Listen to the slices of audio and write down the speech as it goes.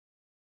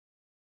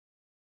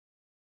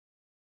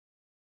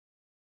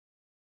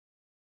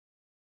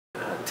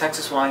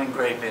Texas wine and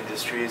grape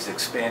industry is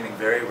expanding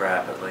very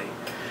rapidly,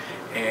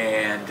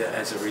 and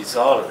as a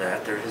result of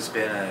that, there has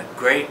been a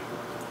great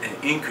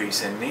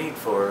increase in need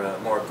for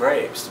more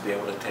grapes to be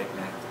able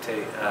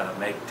to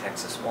make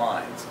Texas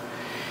wines.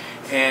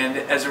 And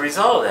as a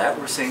result of that,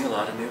 we're seeing a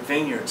lot of new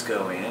vineyards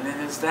go in,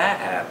 and as that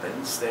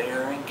happens, they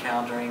are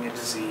encountering a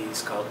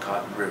disease called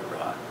cotton root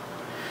rot.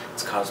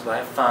 It's caused by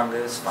a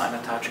fungus,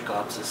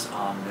 Phytotoxicopsis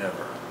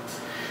omnivora.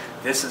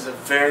 This is a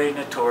very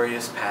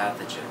notorious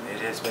pathogen. It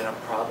has been a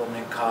problem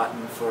in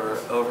cotton for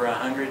over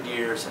 100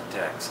 years in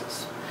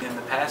Texas. In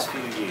the past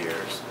few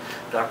years,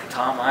 Dr.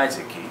 Tom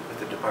Isaacie with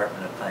the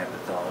Department of Plant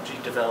Pathology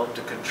developed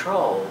a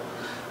control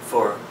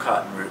for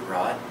cotton root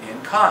rot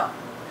in cotton.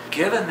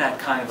 Given that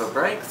kind of a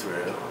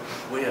breakthrough,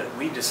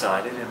 we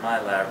decided in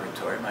my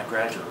laboratory, my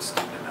graduate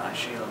student and I,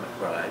 Sheila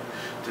McBride,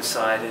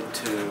 decided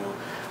to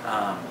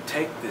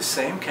take this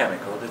same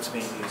chemical that's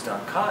being used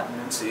on cotton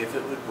and see if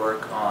it would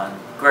work on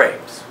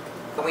grapes.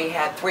 We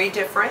had 3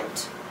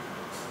 different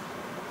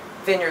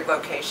vineyard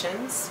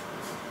locations,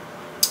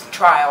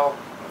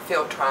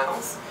 field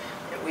trials.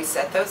 We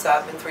set those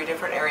up in 3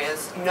 different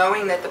areas,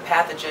 knowing that the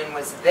pathogen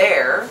was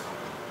there.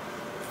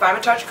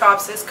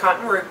 Phytotoxicopsis,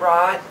 cotton root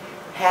rot,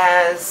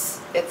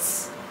 has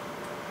its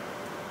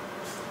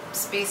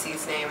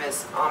species name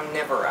is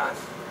omnivora,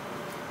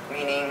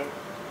 meaning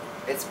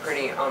it's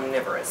pretty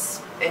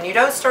omnivorous. And you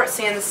don't start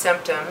seeing the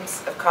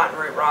symptoms of cotton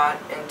root rot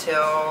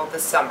until the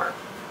summer,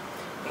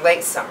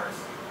 late summer.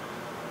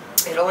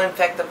 It'll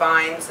infect the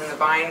vines, and the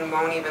vine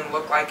won't even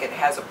look like it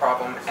has a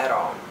problem at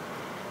all.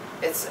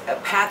 It's a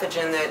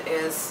pathogen that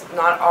is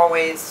not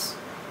always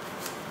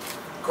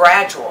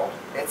gradual.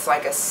 It's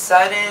like a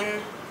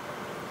sudden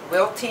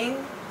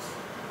wilting,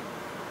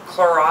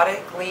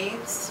 chlorotic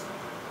leaves,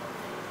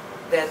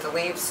 that the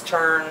leaves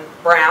turn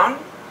brown.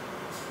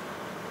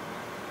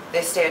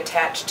 They stay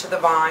attached to the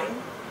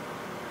vine,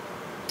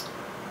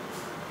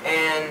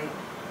 and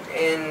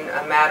in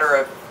a matter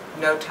of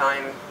no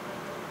time,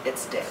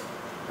 it's dead.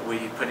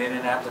 We put in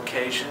an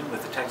application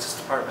with the Texas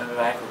Department of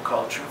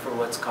Agriculture for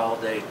what's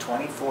called a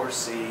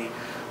 24C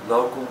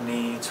local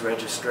needs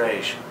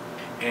registration.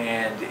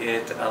 And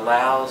it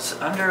allows,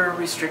 under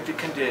restricted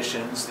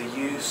conditions, the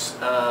use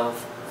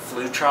of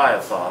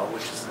flutriafol,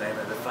 which is the name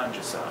of the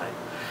fungicide.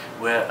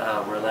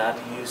 We're allowed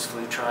to use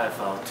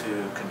flutriafol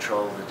to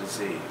control the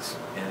disease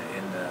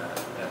in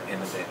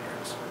the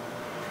vineyards.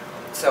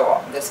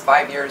 So this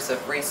 5 years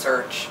of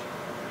research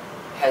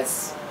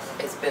has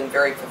been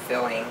very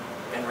fulfilling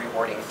and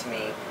rewarding to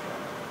me,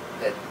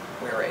 that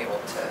we were able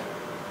to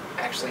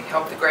actually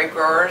help the grape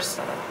growers.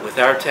 With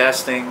our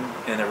testing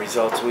and the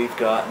results we've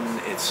gotten,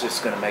 it's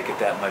just going to make it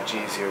that much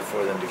easier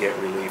for them to get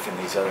relief in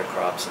these other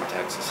crops in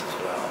Texas as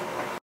well.